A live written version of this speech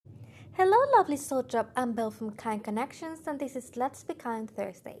Hello, lovely soul drop. I'm Belle from Kind Connections, and this is Let's Be Kind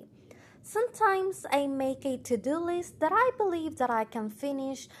Thursday. Sometimes I make a to-do list that I believe that I can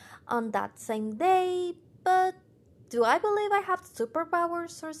finish on that same day, but do I believe I have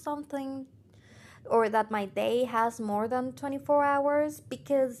superpowers or something? Or that my day has more than 24 hours?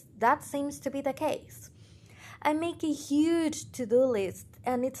 Because that seems to be the case. I make a huge to-do list,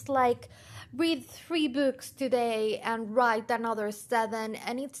 and it's like read 3 books today and write another 7,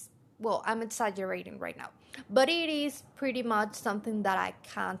 and I'm exaggerating right now, but it is pretty much something that I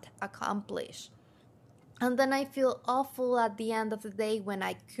can't accomplish. And then I feel awful at the end of the day when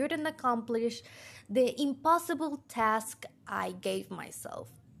I couldn't accomplish the impossible task I gave myself,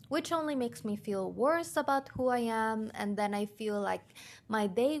 which only makes me feel worse about who I am. And then I feel like my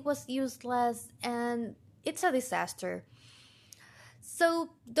day was useless and it's a disaster.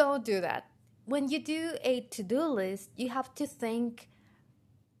 So don't do that. When you do a to do list, you have to think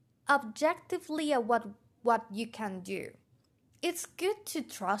objectively at what you can do. It's good to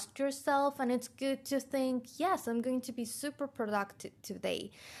trust yourself and it's good to think, yes, I'm going to be super productive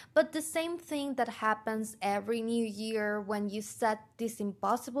today. But the same thing that happens every new year when you set these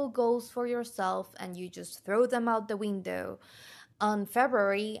impossible goals for yourself and you just throw them out the window on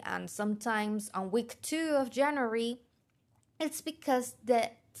February and sometimes on week 2 of January, it's because the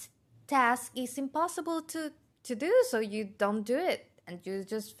task is impossible to do, so you don't do it and you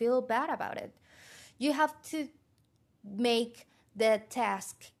just feel bad about it. You have to make the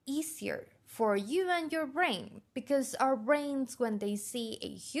task easier for you and your brain, because our brains, when they see a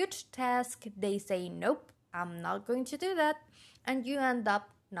huge task, they say nope, I'm not going to do that, and you end up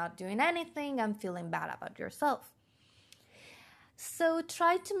not doing anything and feeling bad about yourself. So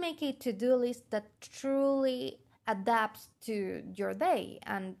try to make a to-do list that truly adapts to your day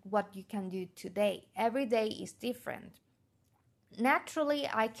and what you can do today. Every day is different. Naturally,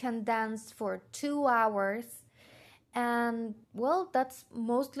 I can dance for 2 hours, and that's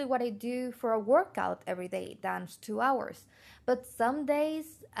mostly what I do for a workout every day, dance 2 hours. But some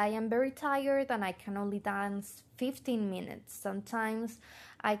days I am very tired and I can only dance 15 minutes. Sometimes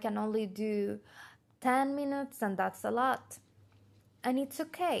I can only do 10 minutes, and that's a lot. And it's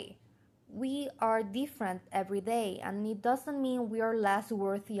okay. We are different every day, and it doesn't mean we are less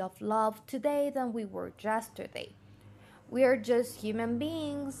worthy of love today than we were yesterday. We are just human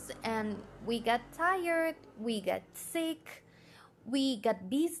beings, and we get tired, we get sick, we get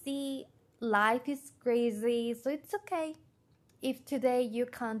busy, life is crazy, so it's okay if today you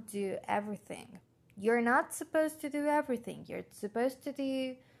can't do everything. You're not supposed to do everything, you're supposed to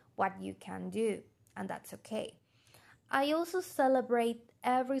do what you can do, and that's okay. I also celebrate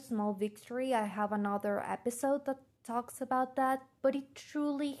every small victory. I have another episode that talks about that, but it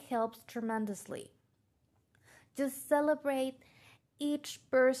truly helps tremendously. Just celebrate each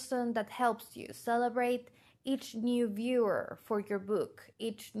person that helps you. Celebrate each new viewer for your book,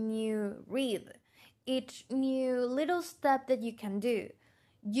 each new read, each new little step that you can do.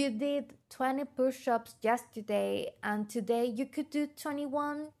 You did 20 push ups yesterday, and today you could do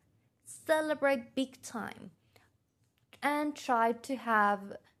 21. Celebrate big time and try to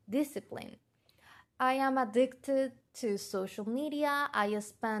have discipline. I am addicted to social media. I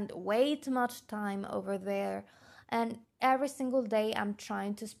spend way too much time over there, and every single day I'm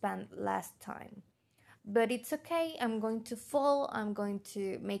trying to spend less time. But it's okay, I'm going to fall, I'm going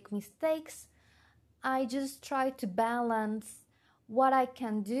to make mistakes. I just try to balance what I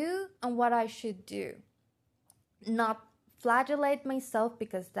can do and what I should do. Not flagellate myself,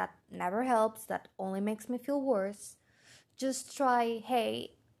 because that never helps, that only makes me feel worse. Just try,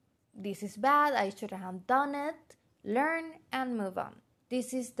 hey, this is bad, I shouldn't have done it, learn and move on.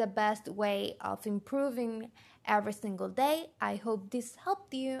 This is the best way of improving every single day. I hope this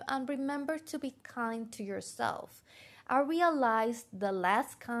helped you, and remember to be kind to yourself. I realized the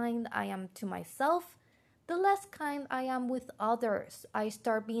less kind I am to myself, the less kind I am with others. I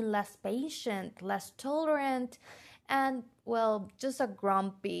start being less patient, less tolerant, and just a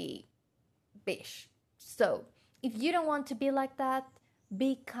grumpy bitch. So, if you don't want to be like that,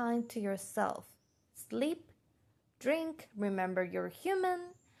 be kind to yourself. Sleep, drink, remember you're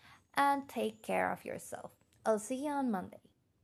human, and take care of yourself. I'll see you on Monday.